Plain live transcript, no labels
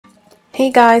Hey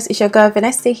guys, it's your girl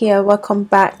Vanessa here. Welcome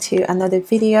back to another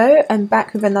video. I'm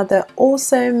back with another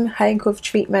awesome hair growth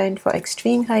treatment for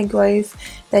extreme hair growth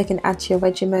that you can add to your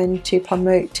regimen to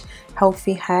promote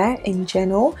healthy hair in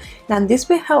general. Now this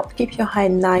will help keep your hair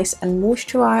nice and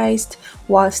moisturized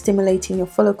while stimulating your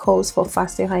follicles for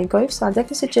faster hair growth. So I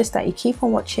definitely suggest that you keep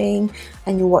on watching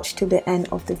and you watch till the end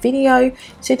of the video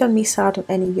so you don't miss out on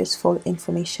any useful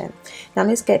information. Now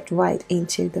let's get right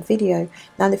into the video.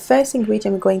 Now the first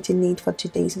ingredient we're going to need for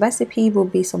today's recipe will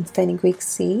be some fenugreek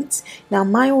seeds. Now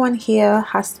my one here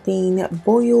has been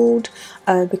boiled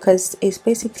because it's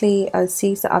basically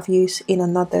seeds that I've used in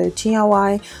another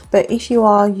DIY. But if you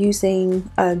are using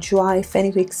dry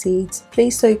fenugreek seeds,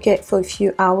 please soak it for a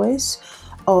few hours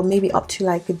or maybe up to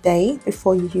like a day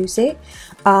before you use it.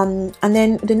 And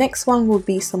then the next one will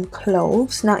be some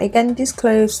cloves. Now again, these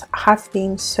cloves have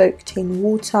been soaked in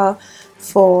water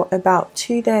for about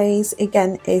 2 days.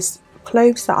 Again, it's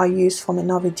cloves that I used from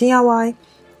another DIY.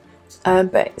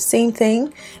 But same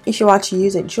thing, if you are to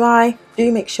use it dry,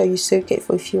 do make sure you soak it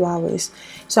for a few hours.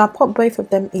 So I put both of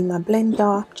them in my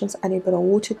blender, just add a bit of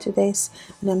water to this,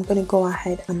 and I'm going to go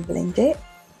ahead and blend it.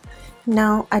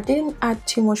 Now I didn't add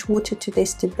too much water to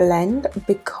this to blend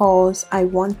because I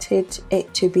wanted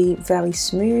it to be very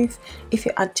smooth. If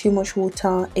you add too much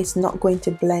water, it's not going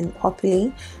to blend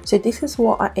properly. So this is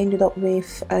what I ended up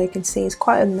with. You can see it's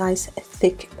quite a nice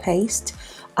thick paste.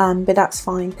 But that's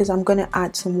fine because I'm going to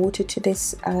add some water to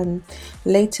this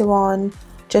later on,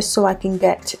 just so I can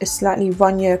get a slightly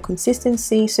runnier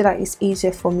consistency so that it's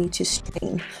easier for me to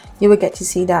strain. You will get to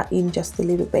see that in just a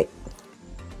little bit.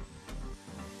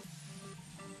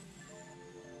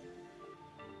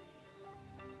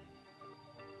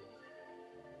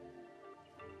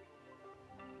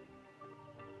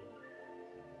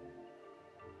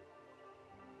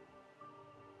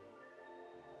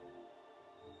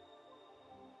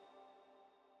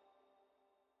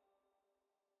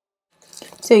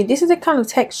 So this is the kind of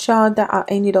texture that I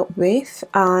ended up with,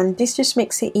 and this just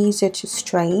makes it easier to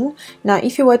strain. Now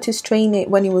if you were to strain it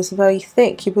when it was very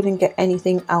thick, you wouldn't get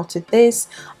anything out of this.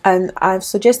 I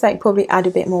suggest that you probably add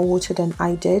a bit more water than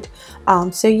I did.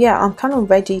 So yeah, I'm kind of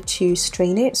ready to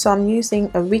strain it. So I'm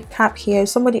using a wig cap here.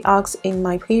 Somebody asked in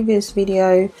my previous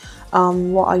video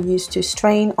what I used to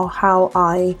strain or how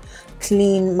I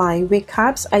clean my wig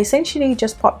caps. I essentially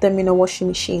just pop them in a washing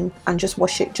machine and just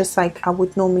wash it just like I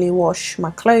would normally wash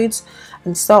my clothes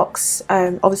and socks.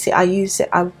 Obviously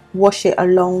I wash it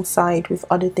alongside with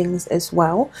other things as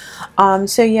well.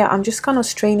 So yeah, I'm just kind of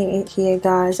straining it here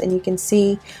guys, and you can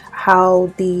see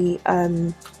how the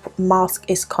mask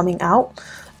is coming out,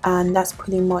 and that's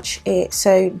pretty much it.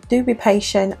 So do be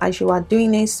patient as you are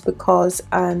doing this because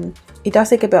it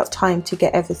does take a bit of time to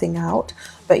get everything out,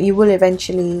 but you will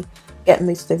eventually get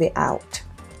most of it out.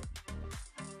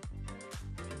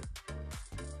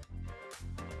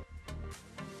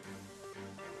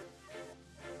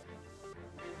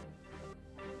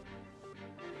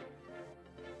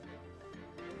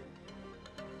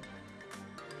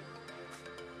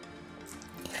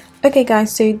 Okay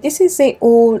guys, so this is it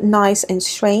all nice and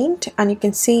strained, and you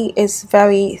can see it's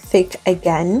very thick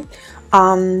again.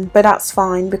 But that's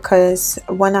fine because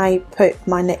when I put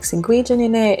my next ingredient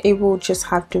in it, it will just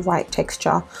have the right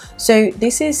texture. So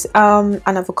this is an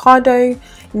avocado.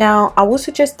 Now I will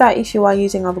suggest that if you are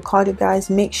using avocado guys,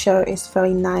 make sure it's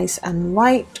very nice and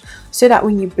white so that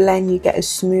when you blend you get a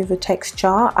smoother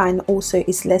texture, and also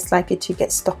it's less likely to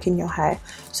get stuck in your hair.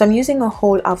 So I'm using a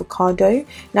whole avocado.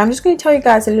 Now I'm just going to tell you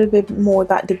guys a little bit more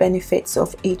about the benefits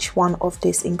of each one of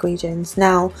these ingredients.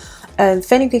 Now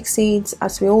fenugreek seeds,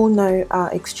 as we all know,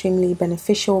 are extremely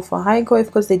beneficial for hair growth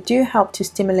because they do help to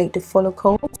stimulate the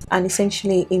follicles and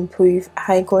essentially improve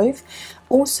hair growth.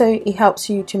 Also, it helps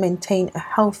you to maintain a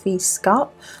healthy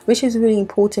scalp, which is really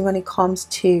important when it comes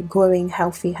to growing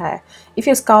healthy hair. If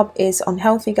your scalp is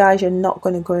unhealthy guys, you're not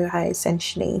going to grow hair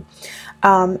essentially.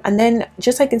 And then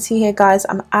just like you can see here guys,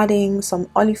 I'm adding some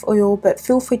olive oil, but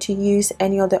feel free to use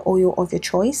any other oil of your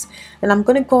choice. And I'm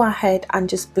going to go ahead and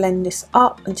just blend this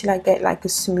up until I get like a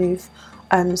smooth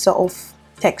sort of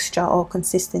texture or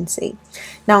consistency.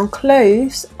 Now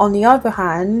cloves on the other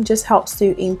hand just helps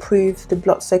to improve the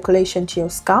blood circulation to your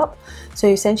scalp. So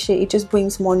essentially it just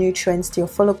brings more nutrients to your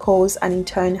follicles and in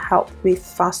turn help with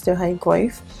faster hair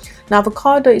growth. Now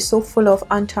avocado is so full of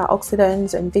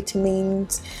antioxidants and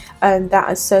vitamins that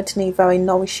are certainly very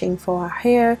nourishing for our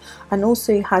hair, and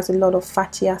also it has a lot of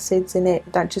fatty acids in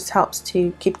it that just helps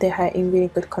to keep the hair in really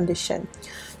good condition.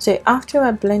 So after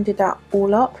I blended that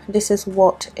all up, this is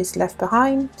what is left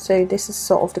behind. So this is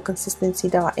sort of the consistency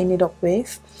that I ended up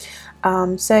with.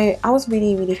 So I was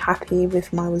really happy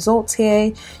with my results here.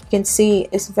 You can see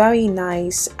it's very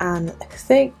nice and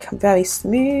thick, very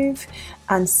smooth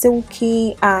and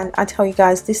silky, and I tell you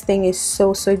guys, this thing is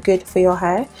so good for your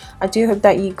hair. I do hope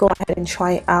that you go ahead and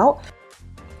try it out.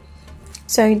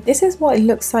 So this is what it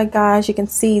looks like, guys. You can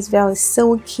see it's very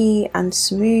silky and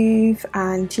smooth,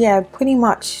 and yeah, pretty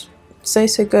much so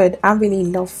good. I really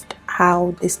loved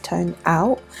how this turned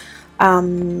out.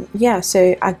 Yeah,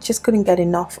 so I just couldn't get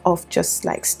enough of just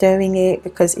like stirring it,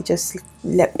 because it just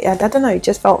I don't know, it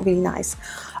just felt really nice.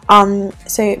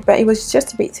 But it was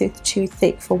just a bit too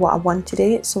thick for what I wanted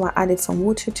it, so I added some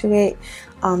water to it,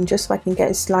 just so I can get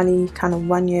a slightly kind of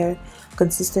runnier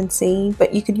consistency.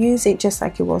 But you could use it just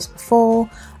like it was before,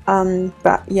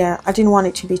 but yeah, I didn't want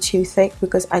it to be too thick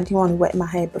because I didn't want to wet my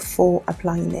hair before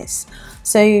applying this.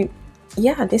 So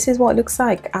yeah, this is what it looks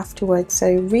like afterwards. So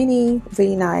really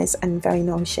nice and very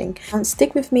nourishing. And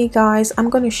stick with me, guys. I'm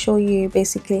going to show you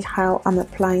basically how I'm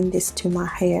applying this to my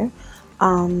hair,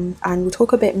 and we'll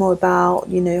talk a bit more about,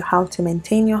 you know, how to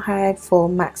maintain your hair for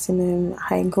maximum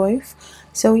hair growth.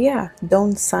 So yeah,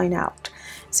 don't sign out.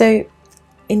 So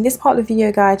in this part of the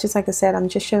video, guys, just like I said, I'm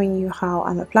just showing you how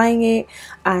I'm applying it,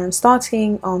 and I'm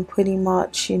starting on pretty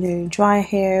much, you know, dry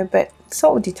hair, but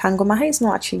sort of detangle. My hair is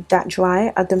not actually that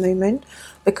dry at the moment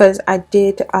because I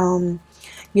did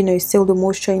you know, seal the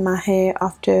moisture in my hair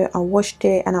after I washed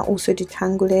it, and I also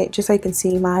detangled it. Just so you can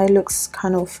see, my hair looks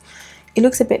kind of, it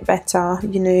looks a bit better,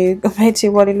 you know, compared to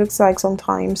what it looks like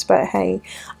sometimes. But hey,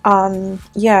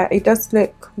 yeah, it does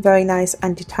look very nice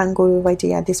and detangled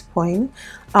already at this point,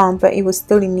 but it was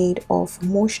still in need of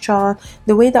moisture.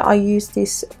 The way that I use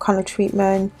this kind of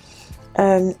treatment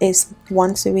is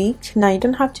once a week. Now, you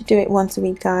don't have to do it once a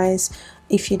week, guys,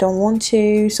 if you don't want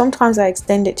to. Sometimes I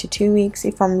extend it to 2 weeks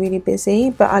if I'm really busy,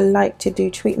 but I like to do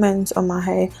treatments on my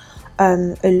hair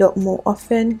a lot more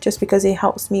often, just because it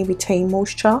helps me retain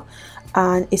moisture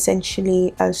and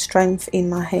essentially strength in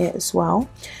my hair as well.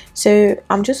 So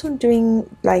I'm just doing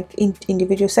like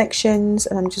individual sections,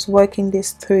 and I'm just working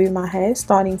this through my hair,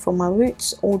 starting from my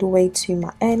roots all the way to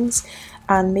my ends,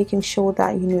 and making sure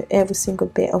that, you know, every single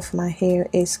bit of my hair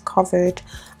is covered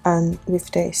with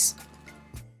this.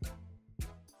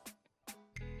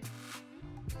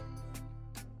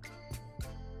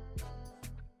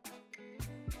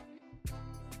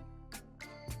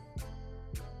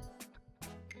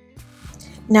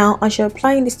 Now, as you're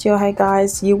applying this to your hair,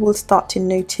 guys, you will start to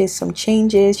notice some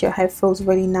changes. Your hair feels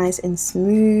really nice and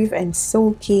smooth and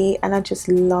silky, and I just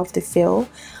love the feel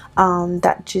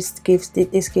that just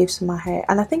this gives my hair.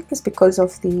 And I think it's because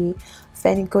of the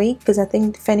fenugreek, because I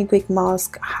think the fenugreek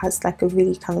mask has like a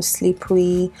really kind of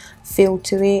slippery feel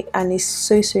to it, and it's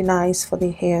so nice for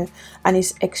the hair, and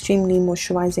it's extremely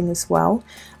moisturizing as well.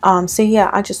 So yeah,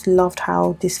 I just loved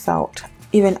how this felt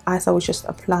even as I was just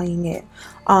applying it.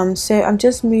 So I'm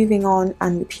just moving on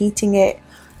and repeating it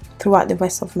throughout the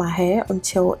rest of my hair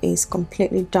until it's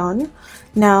completely done.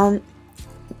 Now,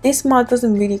 this mask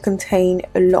doesn't really contain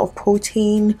a lot of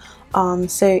protein,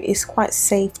 so it's quite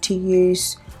safe to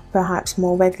use perhaps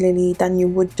more regularly than you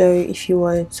would do if you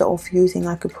were sort of using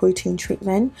like a protein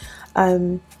treatment.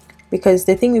 Because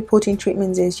the thing with protein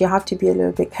treatments is you have to be a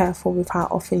little bit careful with how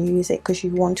often you use it, because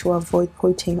you want to avoid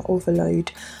protein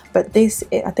overload. But this,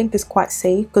 I think, is quite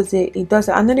safe because it does.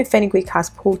 I know the fenugreek has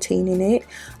protein in it,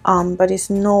 but it's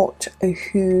not a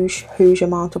huge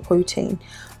amount of protein.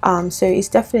 So it's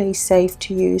definitely safe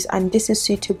to use, and this is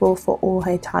suitable for all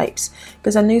hair types.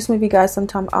 Because I know some of you guys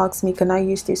sometimes ask me, can I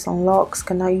use this on locks?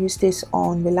 Can I use this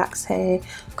on relaxed hair?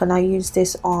 Can I use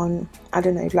this on, I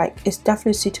don't know, like, it's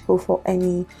definitely suitable for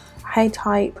any hair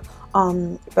type.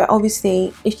 But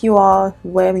obviously, if you are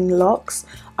wearing locks,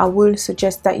 I will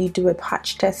suggest that you do a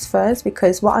patch test first,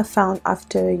 because what I found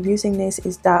after using this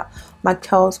is that my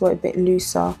curls were a bit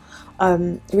looser,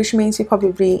 which means you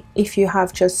probably, if you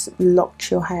have just locked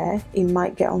your hair, it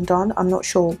might get undone. I'm not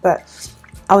sure, but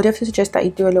I would definitely suggest that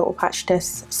you do a little patch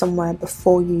test somewhere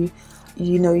before you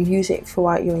know, use it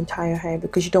throughout your entire hair,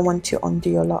 because you don't want to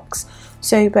undo your locks.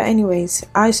 So, but anyways,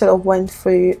 I sort of went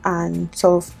through and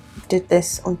sort of did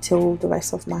this until the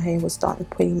rest of my hair was done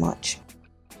pretty much.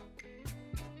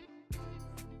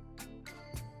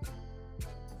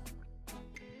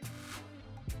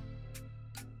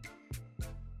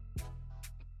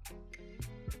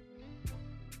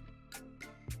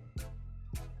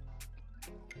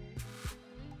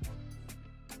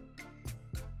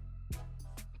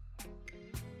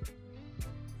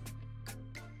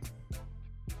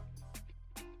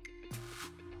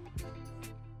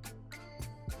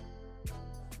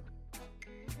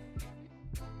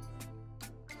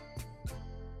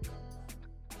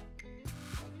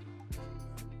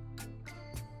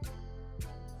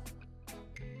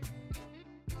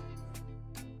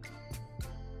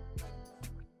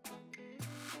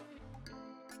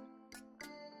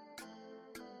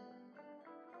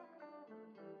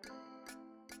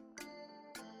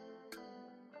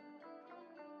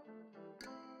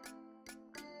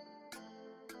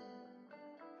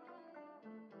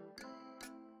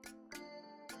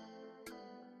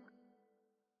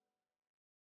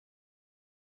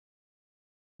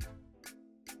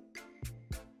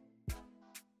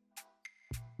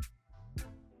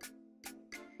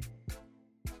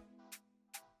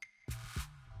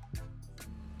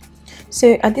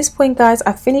 So at this point guys,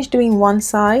 I finished doing one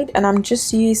side and I'm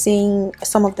just using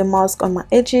some of the mask on my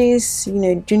edges. You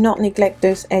know, do not neglect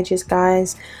those edges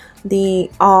guys. They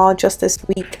are just as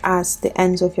weak as the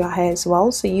ends of your hair as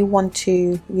well, so you want to,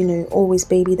 you know, always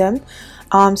baby them.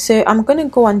 So I'm gonna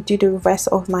go and do the rest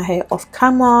of my hair off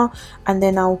camera and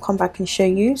then I'll come back and show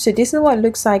you. So this is what it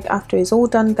looks like after it's all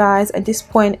done guys. At this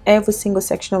point every single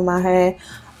section of my hair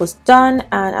was done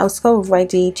and I was kind of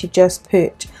ready to just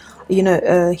put, you know,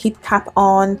 a heat cap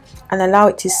on and allow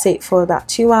it to sit for about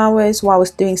 2 hours while I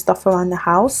was doing stuff around the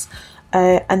house.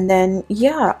 And then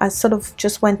yeah, I sort of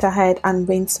just went ahead and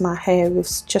rinsed my hair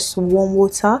with just warm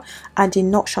water. I did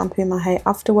not shampoo my hair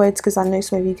afterwards because I know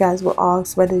some of you guys will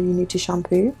ask whether you need to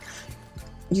shampoo.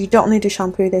 You don't need to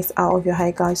shampoo this out of your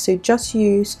hair guys, so just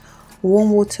use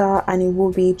warm water and it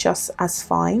will be just as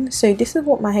fine. So this is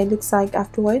what my hair looks like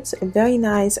afterwards. Very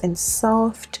nice and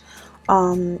soft,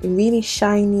 really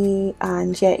shiny,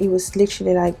 and yeah, it was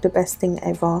literally like the best thing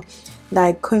ever.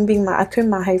 Like I combed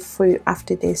my hair through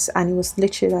after this and it was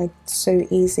literally like so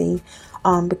easy,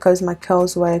 because my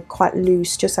curls were quite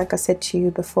loose, just like I said to you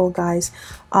before guys.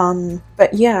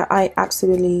 But yeah, I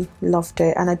absolutely loved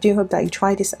it and I do hope that you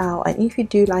try this out, and if you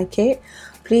do like it,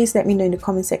 please let me know in the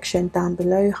comment section down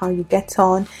below how you get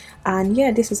on. And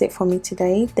yeah, this is it for me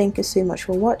today. Thank you so much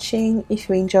for watching. If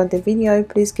you enjoyed the video,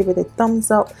 please give it a thumbs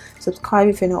up, subscribe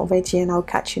if you're not already, and I'll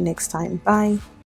catch you next time. Bye.